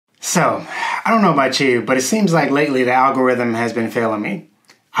So, I don't know about you, but it seems like lately the algorithm has been failing me.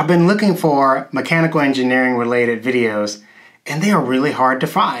 I've been looking for mechanical engineering related videos, and they are really hard to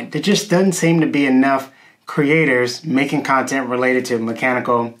find. There just doesn't seem to be enough creators making content related to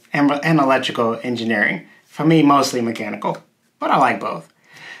mechanical and electrical engineering. For me, mostly mechanical, but I like both.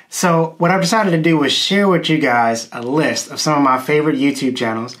 So what I've decided to do was share with you guys a list of some of my favorite YouTube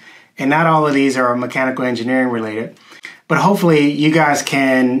channels, and not all of these are mechanical engineering related. But hopefully you guys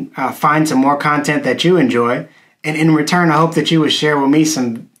can find some more content that you enjoy. And in return, I hope that you would share with me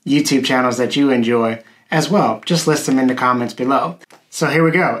some YouTube channels that you enjoy as well. Just list them in the comments below. So here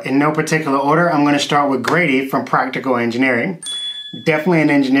we go. In no particular order, I'm going to start with Grady from Practical Engineering. Definitely an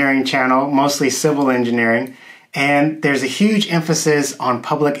engineering channel, mostly civil engineering. And there's a huge emphasis on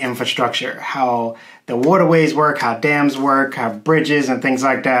public infrastructure, how the waterways work, how dams work, how bridges and things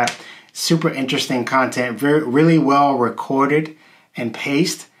like that. Super interesting content, really well recorded and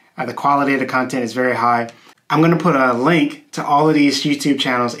paced. The quality of the content is very high. I'm going to put a link to all of these YouTube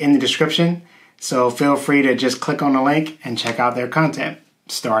channels in the description, so feel free to just click on the link and check out their content,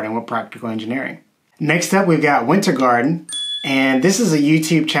 starting with Practical Engineering. Next up, we've got Wintergatan, and this is a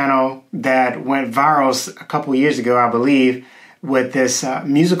YouTube channel that went viral a couple years ago, I believe, with this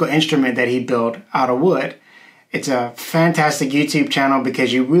musical instrument that he built out of wood. It's a fantastic YouTube channel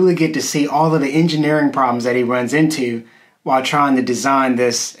because you really get to see all of the engineering problems that he runs into while trying to design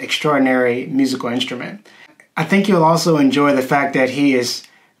this extraordinary musical instrument. I think you'll also enjoy the fact that he is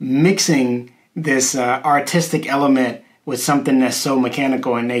mixing this artistic element with something that's so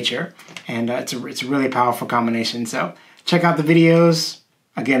mechanical in nature. And it's a really powerful combination. So check out the videos.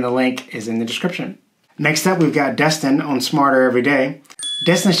 Again, the link is in the description. Next up, we've got Destin on Smarter Every Day.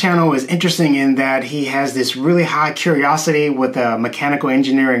 Destin's channel is interesting in that he has this really high curiosity with a mechanical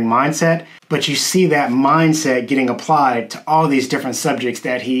engineering mindset, but you see that mindset getting applied to all these different subjects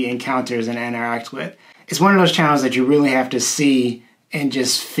that he encounters and interacts with. It's one of those channels that you really have to see and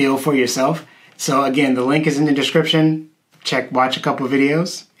just feel for yourself. So again, the link is in the description. Watch a couple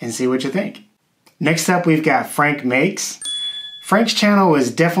videos and see what you think. Next up, we've got Frank Makes. Frank's channel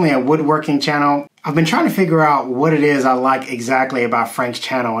is definitely a woodworking channel. I've been trying to figure out what it is I like exactly about Frank's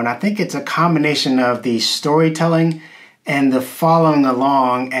channel, and I think it's a combination of the storytelling and the following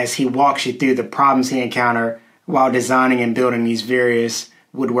along as he walks you through the problems he encountered while designing and building these various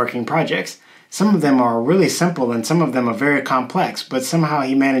woodworking projects. Some of them are really simple and some of them are very complex, but somehow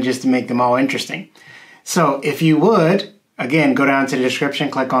he manages to make them all interesting. So if you would, again, go down to the description,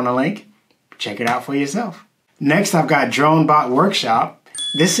 click on the link, check it out for yourself. Next, I've got Dronebot Workshop.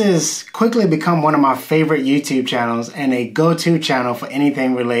 This has quickly become one of my favorite YouTube channels and a go-to channel for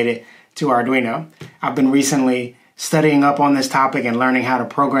anything related to Arduino. I've been recently studying up on this topic and learning how to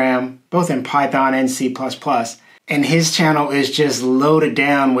program both in Python and C++. And his channel is just loaded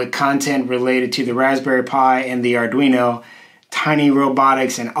down with content related to the Raspberry Pi and the Arduino, tiny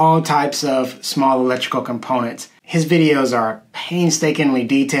robotics, and all types of small electrical components. His videos are painstakingly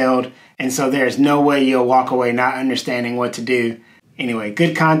detailed, and so there's no way you'll walk away not understanding what to do. Anyway,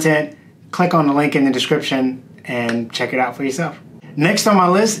 good content. Click on the link in the description and check it out for yourself. Next on my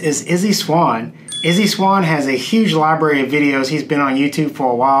list is Izzy Swan. Izzy Swan has a huge library of videos. He's been on YouTube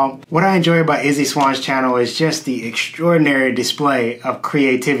for a while. What I enjoy about Izzy Swan's channel is just the extraordinary display of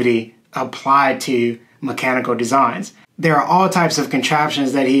creativity applied to mechanical designs. There are all types of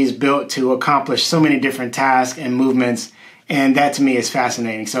contraptions that he's built to accomplish so many different tasks and movements, and that to me is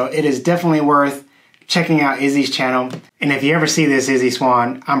fascinating. So it is definitely worth checking out Izzy's channel. And if you ever see this, Izzy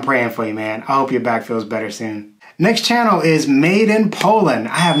Swan, I'm praying for you, man. I hope your back feels better soon. Next channel is Made in Poland.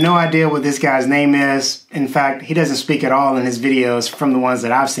 I have no idea what this guy's name is. In fact, he doesn't speak at all in his videos from the ones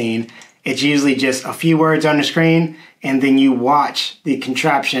that I've seen. It's usually just a few words on the screen, and then you watch the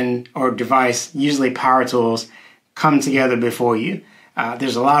contraption or device, usually power tools, come together before you.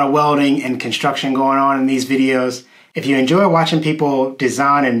 There's a lot of welding and construction going on in these videos. If you enjoy watching people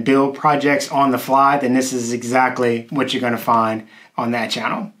design and build projects on the fly, then this is exactly what you're going to find on that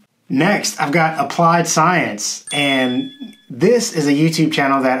channel. Next, I've got Applied Science, and this is a YouTube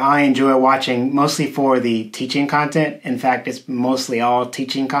channel that I enjoy watching mostly for the teaching content. In fact, it's mostly all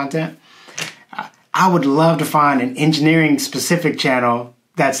teaching content. I would love to find an engineering specific channel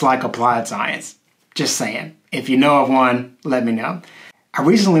that's like Applied Science. Just saying. If you know of one, let me know. I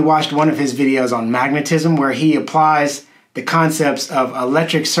recently watched one of his videos on magnetism where he applies the concepts of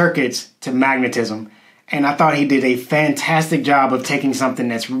electric circuits to magnetism. And I thought he did a fantastic job of taking something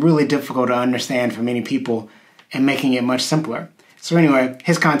that's really difficult to understand for many people and making it much simpler. So anyway,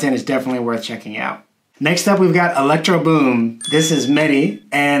 his content is definitely worth checking out. Next up, we've got Electro Boom. This is Mehdi,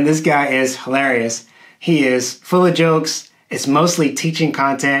 and this guy is hilarious. He is full of jokes It's mostly teaching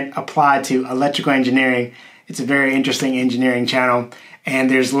content applied to electrical engineering. It's a very interesting engineering channel, and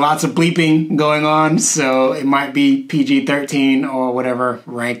there's lots of bleeping going on, so it might be PG-13 or whatever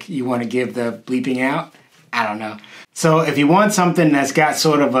rank you want to give the bleeping out. I don't know. So if you want something that's got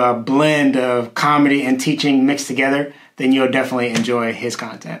sort of a blend of comedy and teaching mixed together, then you'll definitely enjoy his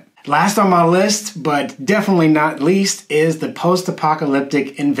content. Last on my list, but definitely not least, is the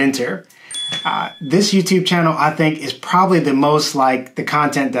Postapocalyptic Inventor. This YouTube channel, I think, is probably the most like the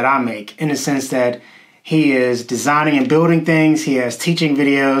content that I make, in the sense that he is designing and building things, he has teaching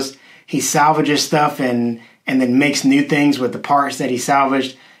videos, he salvages stuff and then makes new things with the parts that he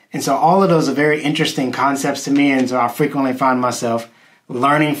salvaged. And so all of those are very interesting concepts to me, and so I frequently find myself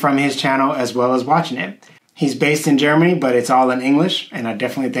learning from his channel as well as watching it. He's based in Germany, but it's all in English, and I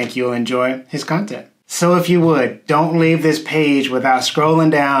definitely think you'll enjoy his content. So if you would, don't leave this page without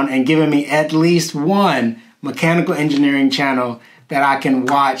scrolling down and giving me at least one mechanical engineering channel that I can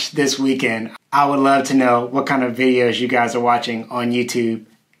watch this weekend. I would love to know what kind of videos you guys are watching on YouTube,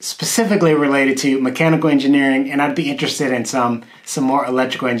 specifically related to mechanical engineering, and I'd be interested in some more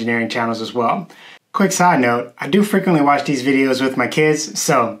electrical engineering channels as well. Quick side note, I do frequently watch these videos with my kids,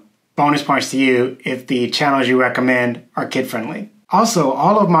 so bonus points to you if the channels you recommend are kid-friendly. Also,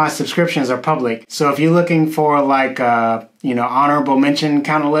 all of my subscriptions are public, so if you're looking for like a, honorable mention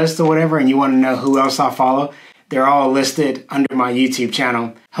kind of list or whatever, and you want to know who else I follow, they're all listed under my YouTube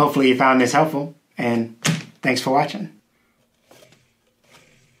channel. Hopefully you found this helpful, and thanks for watching.